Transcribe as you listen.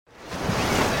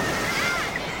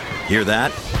Hear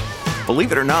that?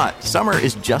 Believe it or not, summer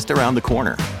is just around the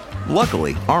corner.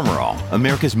 Luckily, Armor All,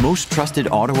 America's most trusted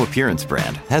auto appearance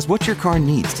brand, has what your car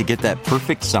needs to get that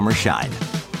perfect summer shine.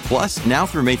 Plus, now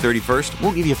through May 31st,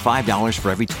 we'll give you $5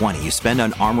 for every $20 you spend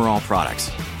on Armor All products.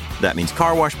 That means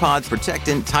car wash pods,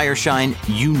 protectant, tire shine,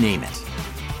 you name it.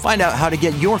 Find out how to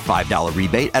get your $5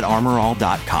 rebate at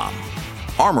armorall.com.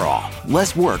 Armor All,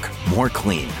 less work, more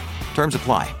clean. Terms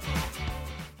apply.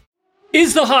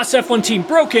 Is the Haas F1 team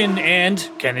broken, and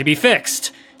can they be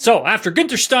fixed? So, after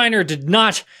Günther Steiner did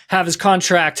not have his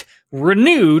contract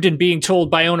renewed and being told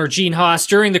by owner Gene Haas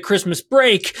during the Christmas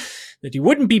break that he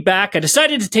wouldn't be back, I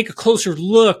decided to take a closer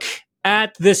look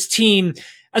at this team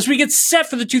as we get set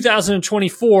for the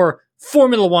 2024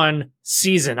 Formula One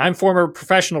season. I'm former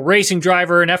professional racing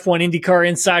driver and F1 IndyCar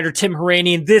insider Tim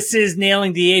Hraney, and this is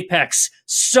Nailing the Apex.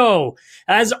 So,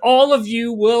 as all of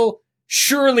you will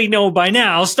surely know by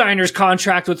now, Steiner's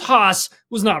contract with Haas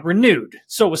was not renewed.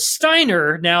 So with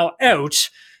Steiner now out,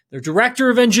 their director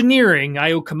of engineering,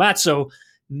 Io Komatsu,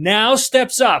 now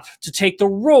steps up to take the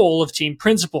role of team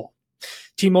principal.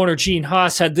 Team owner Gene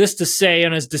Haas had this to say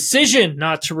on his decision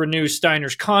not to renew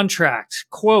Steiner's contract.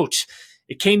 Quote,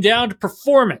 "It came down to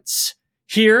performance.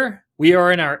 Here, we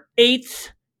are in our 8th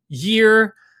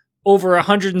year, over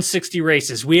 160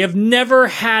 races. We have never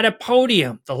had a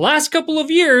podium. The last couple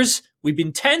of years, we've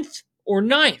been 10th or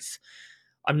 9th.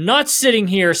 I'm not sitting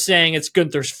here saying it's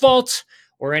Günther's fault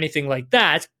or anything like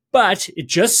that, but it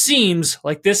just seems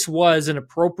like this was an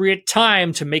appropriate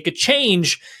time to make a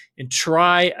change and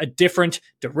try a different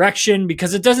direction,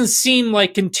 because it doesn't seem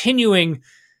like continuing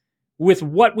with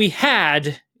what we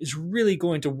had is really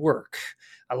going to work.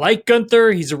 I like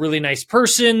Günther. He's a really nice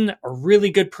person, a really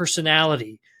good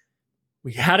personality.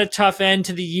 We had a tough end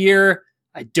to the year.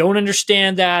 I don't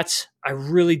understand that. I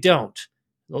really don't.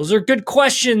 Those are good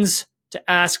questions to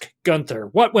ask Günther.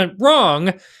 What went wrong?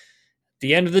 At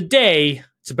the end of the day,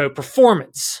 it's about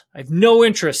performance. I have no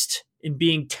interest in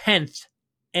being 10th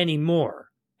anymore."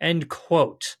 End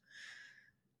quote.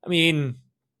 I mean,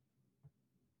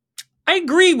 I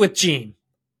agree with Gene.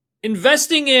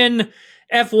 Investing in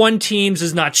F1 teams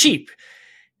is not cheap.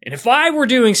 And if I were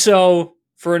doing so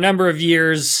for a number of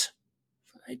years,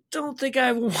 I don't think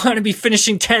I want to be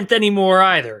finishing 10th anymore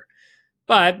either.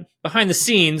 But behind the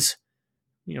scenes,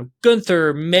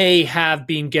 Günther may have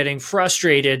been getting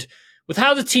frustrated with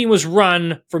how the team was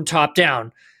run from top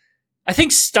down. I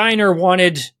think Steiner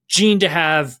wanted Gene to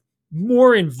have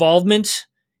more involvement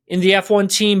in the F1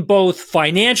 team, both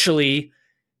financially,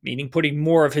 meaning putting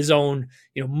more of his own,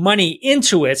 money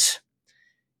into it,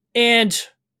 and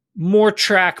more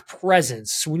track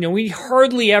presence. We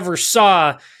hardly ever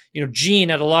saw,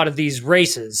 Gene at a lot of these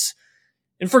races.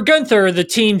 And for Günther, the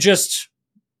team just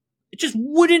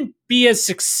wouldn't be as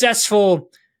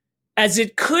successful as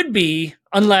it could be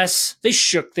unless they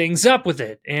shook things up with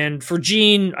it. And for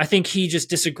Gene, I think he just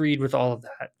disagreed with all of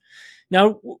that.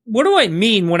 Now, what do I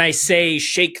mean when I say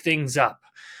shake things up?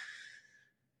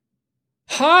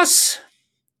 Haas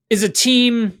is a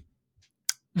team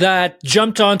that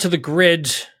jumped onto the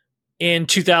grid in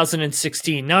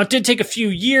 2016. Now, it did take a few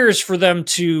years for them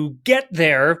to get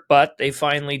there, but they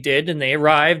finally did, and they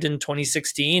arrived in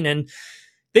 2016, and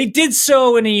they did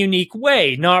so in a unique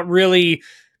way, not really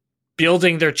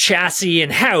building their chassis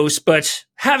in-house, but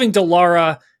having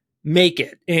Dallara make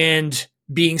it and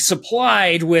being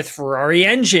supplied with Ferrari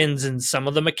engines and some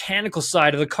of the mechanical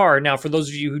side of the car. Now, for those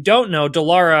of you who don't know,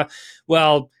 Dallara,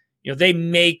 they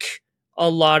make a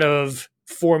lot of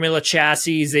Formula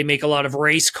chassis. They make a lot of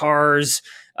race cars.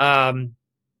 I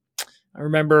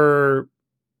remember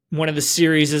one of the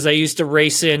series I used to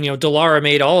race in, Dallara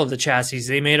made all of the chassis.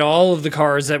 They made all of the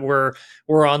cars that were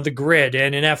on the grid.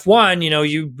 And in F1,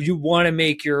 you want to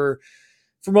make for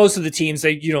most of the teams,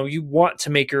 you want to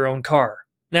make your own car.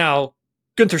 Now,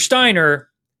 Günther Steiner,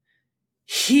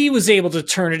 he was able to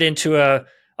turn it into a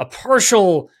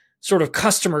partial sort of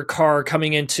customer car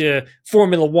coming into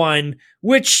Formula One,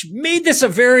 which made this a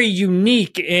very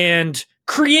unique and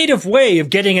creative way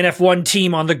of getting an F1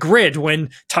 team on the grid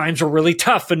when times were really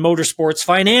tough in motorsports,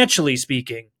 financially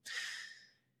speaking.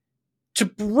 To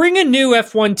bring a new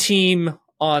F1 team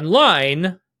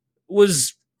online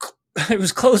was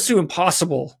close to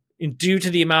impossible due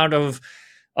to the amount of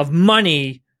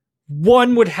money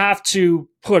one would have to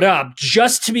put up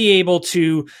just to be able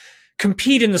to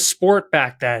compete in the sport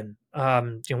back then.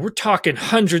 We're talking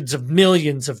hundreds of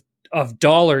millions of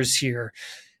dollars here.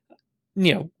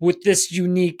 With this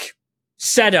unique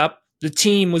setup, the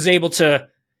team was able to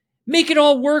make it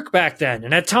all work back then,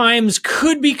 and at times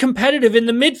could be competitive in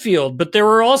the midfield, but there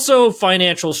were also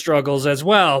financial struggles as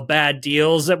well, bad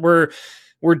deals that were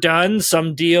were done,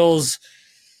 some deals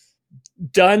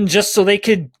done just so they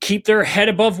could keep their head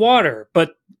above water.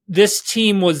 But this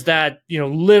team was that,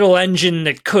 little engine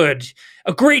that could.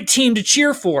 A great team to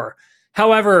cheer for.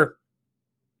 However,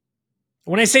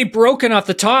 when I say broken off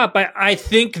the top, I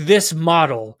think this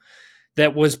model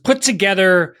that was put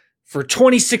together for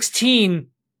 2016,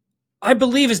 I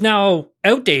believe is now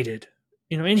outdated.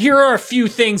 And here are a few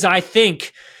things I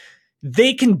think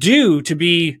they can do to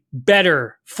be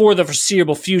better for the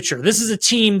foreseeable future. This is a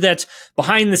team that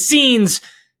behind the scenes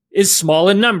is small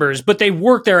in numbers, but they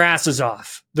work their asses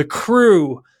off. The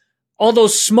crew, although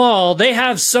small, they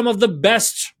have some of the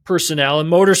best personnel in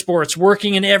motorsports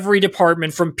working in every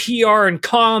department, from PR and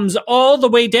comms all the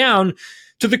way down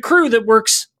to the crew that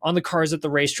works on the cars at the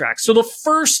racetrack. So the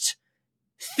first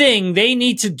thing they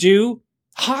need to do,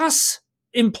 Haas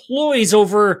employs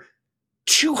over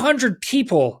 200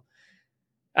 people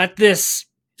at this,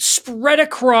 spread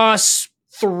across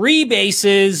 3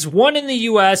 bases, one in the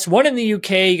US, one in the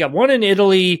UK, you got one in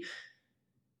Italy,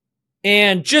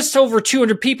 and just over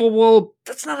 200 people. Well,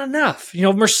 that's not enough.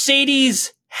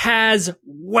 Mercedes has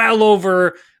well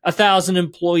over 1,000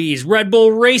 employees. Red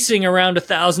Bull Racing around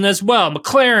 1,000 as well.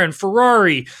 McLaren,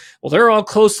 Ferrari, well, they're all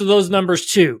close to those numbers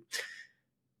too.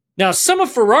 Now, some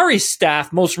of Ferrari's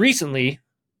staff most recently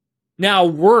now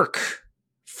work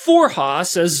for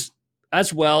Haas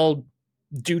as well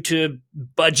due to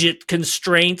budget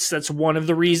constraints. That's one of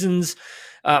the reasons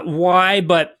why.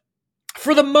 But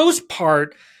for the most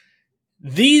part,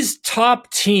 these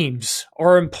top teams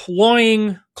are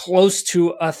employing close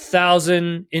to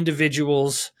 1,000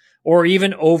 individuals or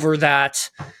even over that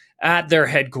at their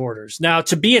headquarters. Now,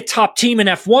 to be a top team in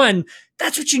F1,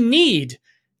 that's what you need.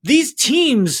 These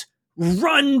teams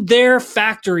run their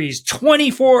factories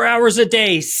 24 hours a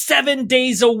day, 7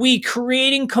 days a week,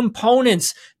 creating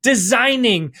components,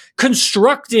 designing,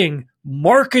 constructing,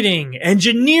 marketing,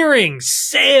 engineering,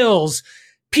 sales,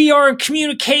 PR and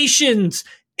communications,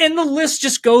 and the list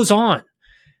just goes on.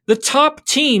 The top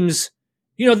teams,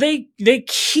 they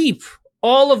keep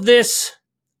all of this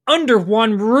under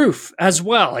one roof as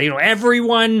well.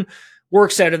 Everyone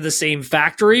works out of the same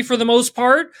factory for the most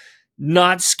part,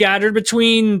 not scattered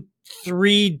between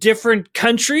 3 different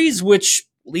countries, which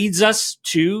leads us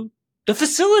to the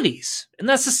facilities. And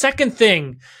that's the second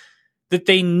thing that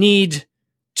they need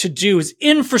to do is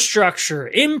infrastructure,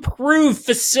 improve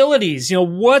facilities.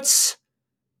 What's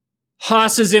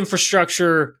Haas's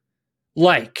infrastructure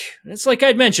like? It's like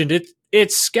I'd mentioned,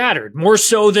 it's scattered, more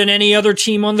so than any other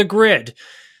team on the grid.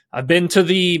 I've been to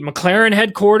the McLaren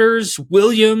headquarters,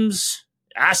 Williams,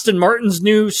 Aston Martin's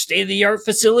new state-of-the-art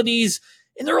facilities,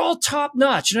 and they're all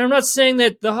top-notch. And I'm not saying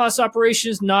that the Haas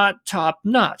operation is not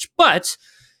top-notch, but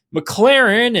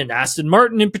McLaren and Aston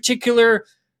Martin in particular,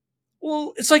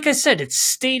 well, it's like I said, it's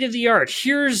state-of-the-art.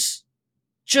 Here's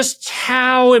just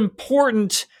how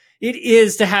important it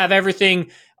is to have everything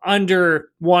under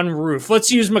one roof.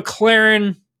 Let's use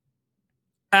McLaren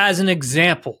as an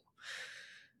example.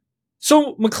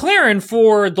 So McLaren,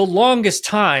 for the longest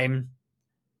time,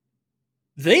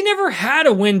 they never had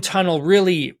a wind tunnel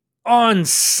really on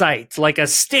site, like a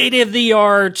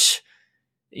state-of-the-art,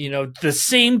 the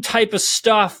same type of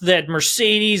stuff that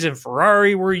Mercedes and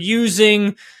Ferrari were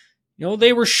using.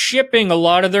 They were shipping a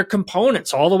lot of their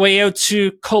components all the way out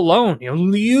to Cologne,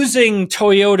 using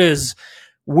Toyota's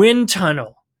wind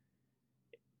tunnel.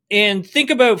 And think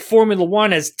about Formula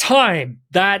One as time.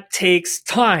 That takes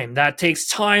time. That takes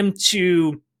time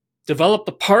to develop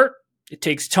the part. It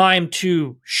takes time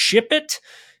to ship it.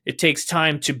 It takes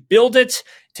time to build it.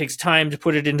 It takes time to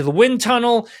put it into the wind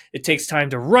tunnel. It takes time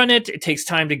to run it. It takes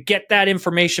time to get that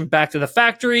information back to the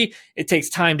factory. It takes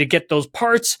time to get those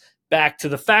parts back to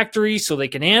the factory so they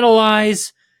can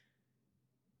analyze.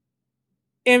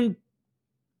 And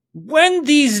when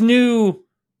these new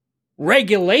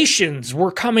regulations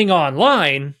were coming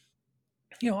online,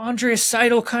 Andreas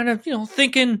Seidel kind of,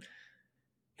 thinking,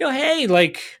 hey,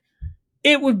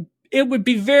 it would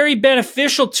be very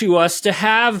beneficial to us to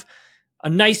have a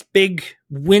nice big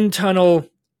wind tunnel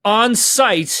on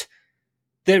site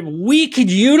that we could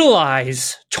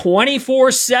utilize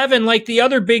 24/7 like the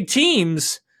other big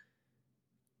teams.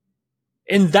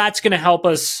 And that's going to help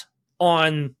us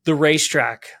on the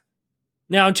racetrack.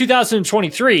 Now, in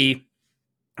 2023,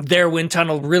 their wind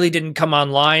tunnel really didn't come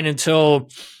online until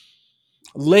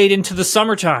late into the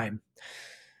summertime.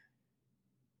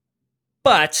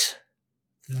 But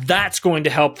that's going to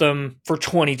help them for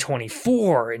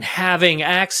 2024 and having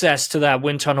access to that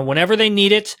wind tunnel whenever they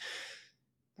need it,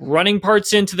 running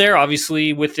parts into there,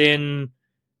 obviously within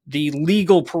the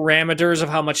legal parameters of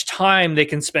how much time they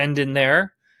can spend in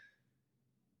there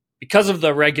because of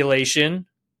the regulation.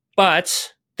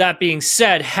 But that being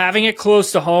said, having it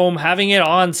close to home, having it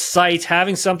on site,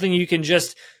 having something you can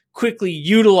just quickly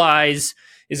utilize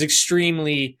is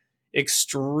extremely,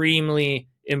 extremely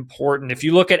important. If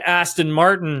you look at Aston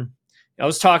Martin, I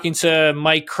was talking to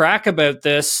Mike Crack about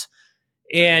this,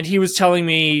 and he was telling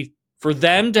me for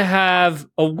them to have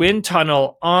a wind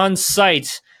tunnel on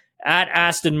site at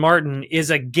Aston Martin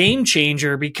is a game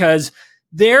changer because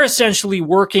they're essentially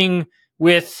working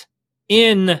within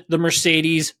the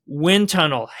Mercedes wind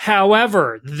tunnel.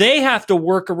 However, they have to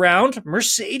work around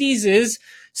Mercedes's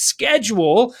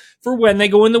schedule for when they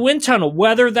go in the wind tunnel,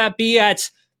 whether that be at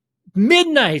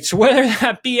midnight, whether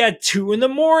that be at 2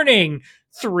 a.m,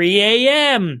 3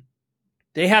 a.m.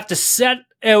 They have to set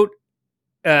out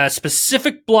a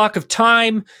specific block of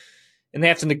time, and they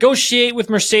have to negotiate with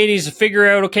Mercedes to figure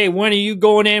out, okay, when are you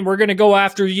going in? We're going to go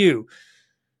after you.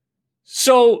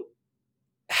 So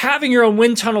having your own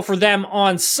wind tunnel for them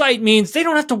on site means they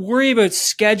don't have to worry about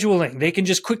scheduling. They can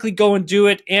just quickly go and do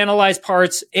it, analyze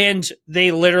parts, and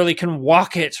they literally can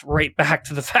walk it right back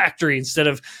to the factory instead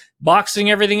of boxing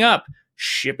everything up,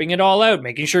 shipping it all out,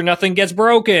 making sure nothing gets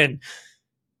broken.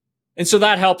 And so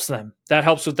that helps them. That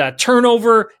helps with that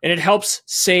turnover, and it helps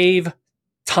save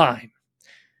time.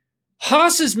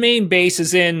 Haas's main base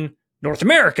is in North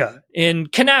America, in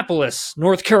Kannapolis,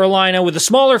 North Carolina, with a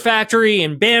smaller factory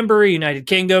in Banbury, United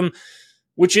Kingdom,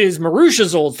 which is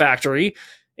Marusha's old factory.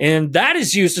 And that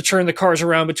is used to turn the cars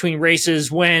around between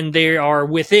races when they are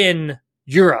within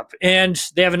Europe. And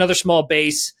they have another small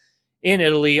base in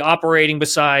Italy operating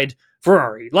beside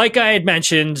Ferrari. Like I had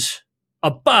mentioned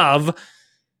above,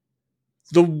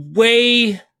 the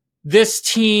way this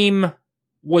team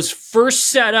was first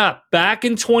set up back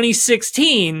in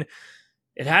 2016,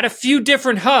 it had a few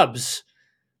different hubs,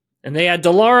 and they had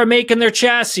Dallara making their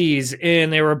chassis,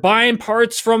 and they were buying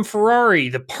parts from Ferrari.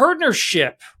 The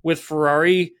partnership with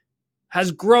Ferrari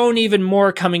has grown even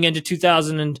more coming into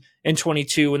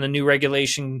 2022 when the new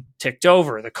regulation ticked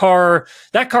over. That car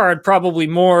had probably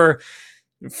more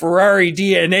Ferrari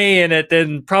DNA in it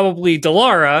than probably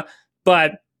Dallara,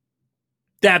 but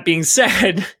that being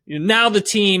said, now the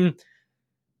team,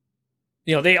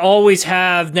 they always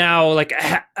have now like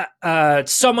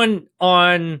someone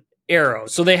on aero.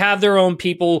 So they have their own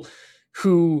people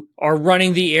who are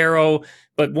running the aero.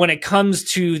 But when it comes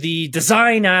to the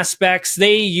design aspects,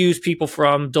 they use people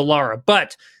from Dallara.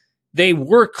 But they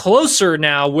work closer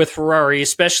now with Ferrari,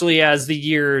 especially as the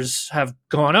years have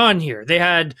gone on here.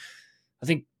 I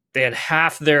think they had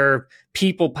half their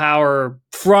people power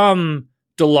from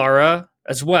Dallara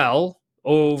as well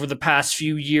over the past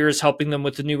few years, helping them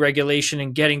with the new regulation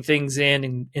and getting things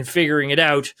in and figuring it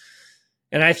out.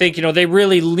 And I think, they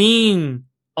really lean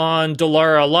on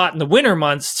Dallara a lot in the winter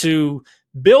months to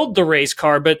build the race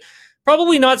car, but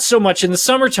probably not so much in the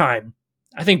summertime.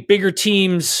 I think bigger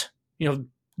teams,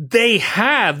 they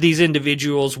have these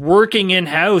individuals working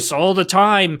in-house all the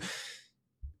time,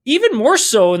 even more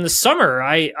so in the summer.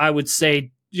 I would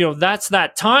say, that's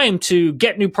that time to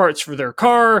get new parts for their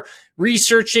car,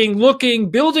 researching, looking,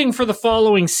 building for the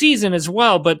following season as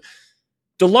well. But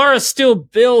Dallara still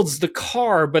builds the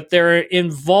car, but their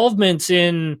involvement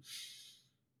in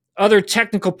other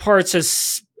technical parts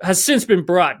has since been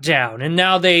brought down. And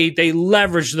now they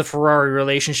leverage the Ferrari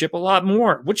relationship a lot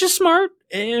more, which is smart.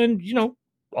 And,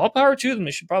 all power to them.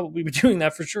 They should probably be doing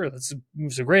that for sure. It's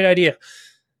a great idea.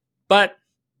 But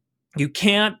you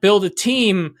can't build a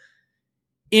team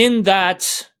in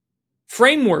that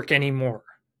framework anymore.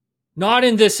 Not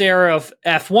in this era of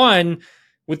F1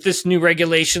 with this new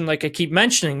regulation, like I keep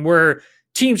mentioning, where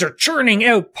teams are churning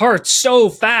out parts so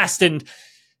fast. And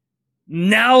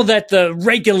now that the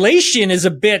regulation is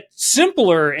a bit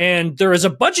simpler and there is a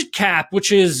budget cap, which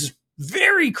is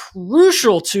very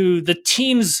crucial to the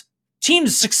team's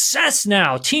success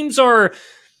now. Teams are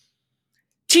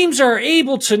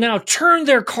able to now turn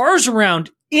their cars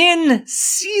around in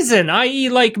season, i.e.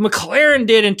 like McLaren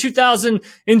did in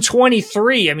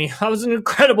 2023. I mean, that was an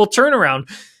incredible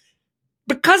turnaround.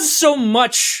 Because so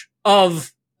much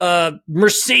of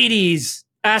Mercedes,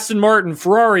 Aston Martin,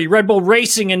 Ferrari, Red Bull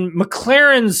Racing, and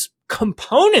McLaren's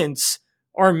components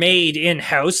are made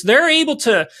in-house, they're able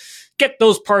to get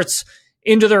those parts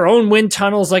into their own wind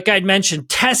tunnels, like I'd mentioned,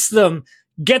 test them,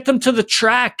 get them to the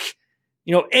track,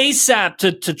 ASAP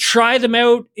to try them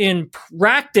out in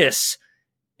practice.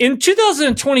 In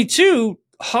 2022,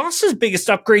 Haas's biggest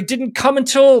upgrade didn't come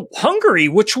until Hungary,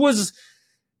 which was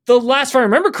the last, if I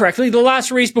remember correctly, the last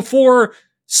race before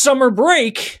summer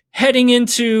break heading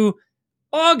into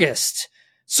August.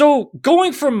 So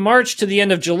going from March to the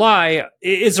end of July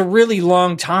is a really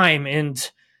long time.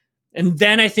 And And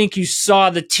then I think you saw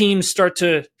the team start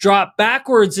to drop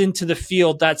backwards into the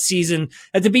field that season.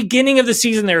 At the beginning of the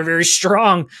season, they were very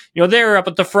strong. They were up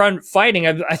at the front fighting.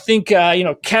 I think,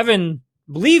 Kevin,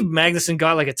 I believe Magnussen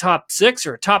got like a top 6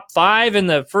 or a top 5 in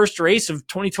the first race of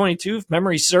 2022, if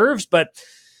memory serves. But,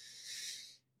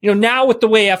 now with the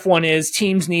way F1 is,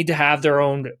 teams need to have their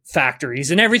own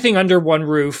factories and everything under one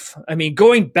roof. I mean,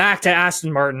 going back to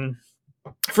Aston Martin,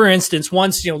 for instance,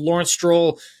 once, Lawrence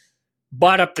Stroll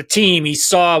bought up the team, he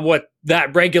saw what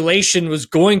that regulation was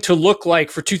going to look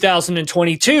like for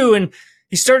 2022, and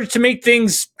he started to make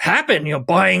things happen,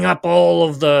 buying up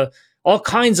all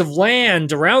kinds of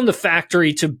land around the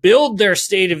factory to build their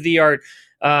state-of-the-art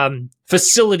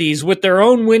facilities with their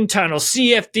own wind tunnel,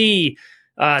 CFD,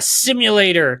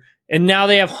 simulator, and now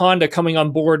they have Honda coming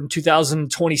on board in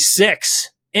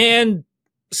 2026. And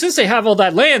since they have all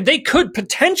that land, they could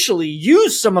potentially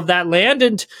use some of that land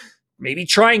and maybe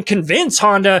try and convince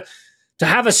Honda to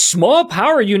have a small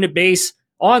power unit base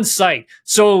on site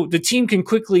so the team can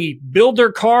quickly build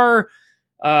their car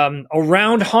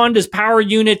around Honda's power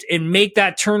unit and make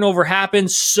that turnover happen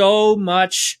so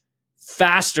much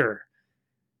faster.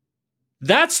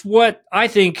 That's what I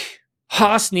think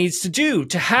Haas needs to do,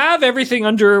 to have everything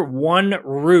under one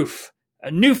roof. A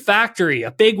new factory,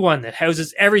 a big one that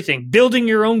houses everything, building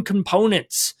your own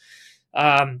components,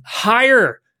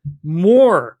 hire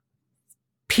more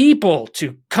people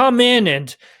to come in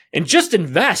and just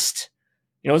invest.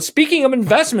 Speaking of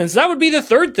investments, that would be the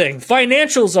third thing,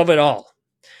 financials of it all.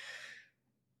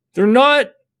 They're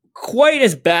not quite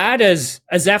as bad as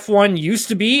F1 used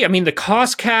to be. I mean, the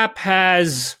cost cap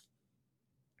has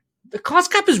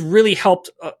really helped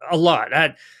a lot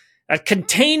at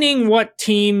containing what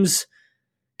teams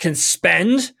can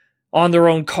spend on their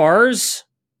own cars,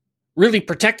 really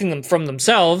protecting them from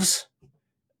themselves.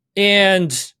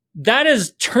 And that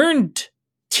has turned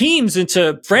teams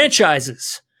into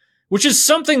franchises, which is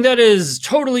something that is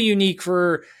totally unique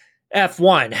for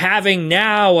F1. Having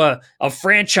now a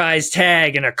franchise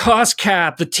tag and a cost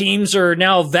cap, the teams are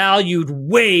now valued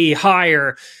way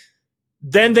higher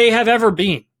than they have ever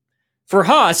been. For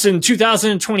Haas in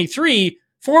 2023,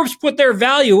 Forbes put their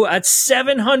value at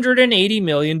 $780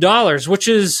 million, which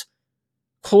is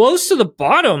close to the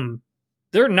bottom.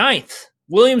 They're ninth.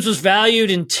 Williams was valued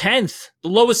in 10th, the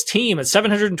lowest team, at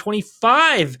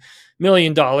 $725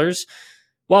 million,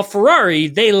 while Ferrari,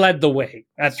 they led the way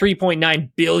at $3.9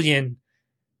 billion.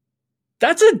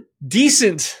 That's a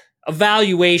decent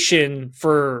evaluation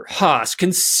for Haas,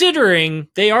 considering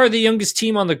they are the youngest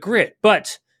team on the grid.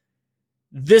 But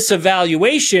this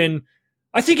evaluation,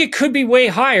 I think it could be way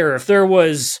higher if there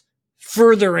was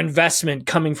further investment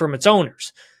coming from its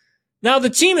owners. Now, the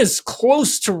team is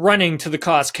close to running to the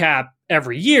cost cap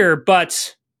every year,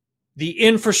 but the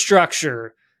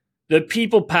infrastructure, the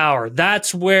people power,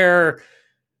 that's where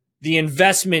the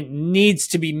investment needs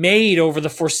to be made over the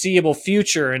foreseeable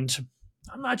future. And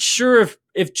I'm not sure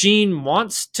if Gene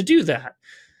wants to do that.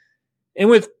 And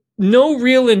with no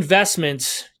real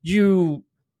investment, you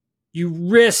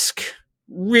risk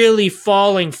really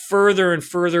falling further and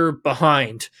further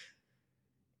behind.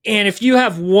 And if you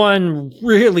have one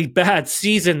really bad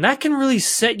season, that can really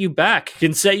set you back. It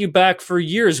can set you back for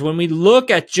years. When we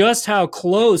look at just how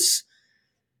close,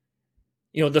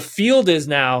 the field is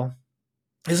now,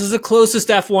 this is the closest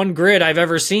F1 grid I've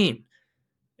ever seen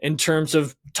in terms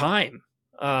of time,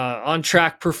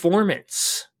 on-track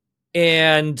performance.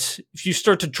 And if you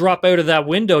start to drop out of that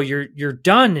window, you're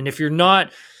done. And if you're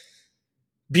not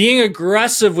being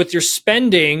aggressive with your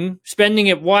spending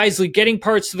it wisely, getting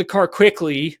parts to the car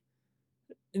quickly,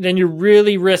 then you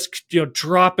really risk,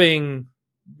 dropping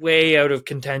way out of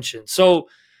contention. So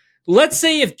let's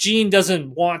say if Gene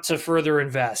doesn't want to further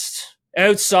invest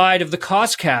outside of the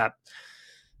cost cap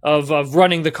of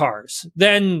running the cars,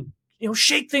 then,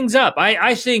 shake things up.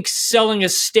 I think selling a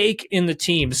stake in the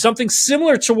team, something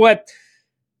similar to what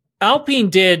Alpine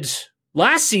did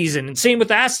last season, and same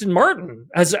with Aston Martin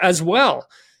as well,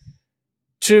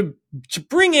 to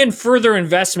bring in further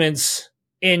investments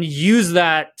and use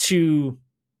that to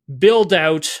build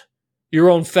out your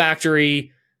own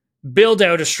factory, build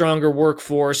out a stronger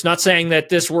workforce. Not saying that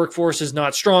this workforce is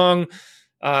not strong.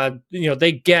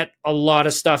 They get a lot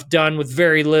of stuff done with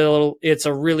very little. It's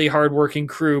a really hardworking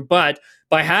crew, but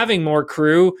by having more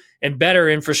crew and better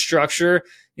infrastructure,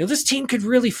 this team could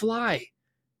really fly.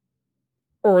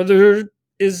 Or there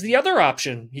is the other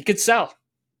option. He could sell.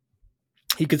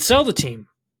 He could sell the team.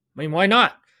 I mean, why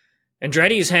not?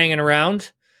 Andretti is hanging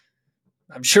around.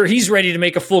 I'm sure he's ready to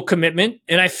make a full commitment.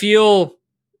 And I feel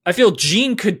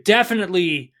Gene could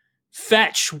definitely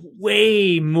fetch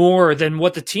way more than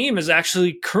what the team is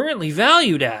actually currently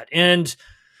valued at. And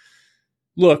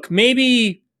look,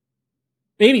 maybe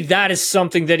that is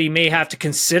something that he may have to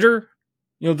consider,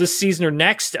 this season or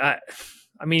next. I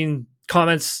mean,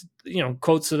 comments,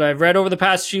 quotes that I've read over the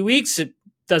past few weeks, it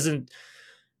doesn't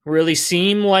really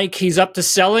seem like he's up to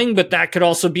selling, but that could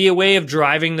also be a way of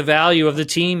driving the value of the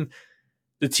team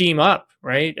up,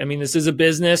 right? I mean, this is a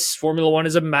business. Formula One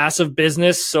is a massive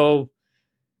business. So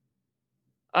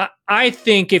I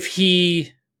think if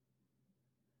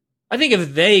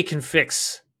they can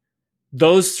fix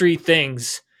those three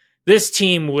things, this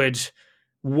team would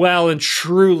well and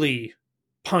truly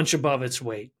punch above its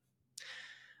weight.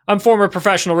 I'm former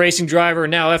professional racing driver,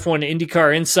 now F1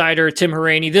 IndyCar insider, Tim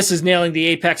Hauraney. This is Nailing the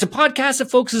Apex, a podcast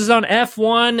that focuses on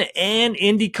F1 and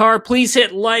IndyCar. Please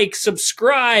hit like,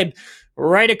 subscribe,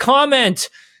 write a comment.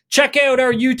 Check out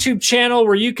our YouTube channel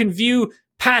where you can view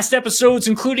past episodes,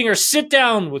 including our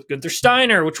sit-down with Gunther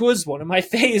Steiner, which was one of my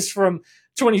faves from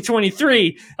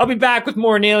 2023. I'll be back with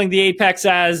more Nailing the Apex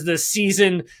as the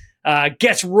season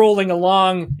gets rolling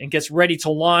along and gets ready to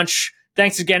launch.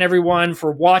 Thanks again, everyone,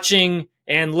 for watching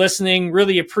and listening.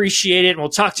 Really appreciate it. And we'll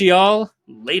talk to y'all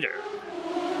later.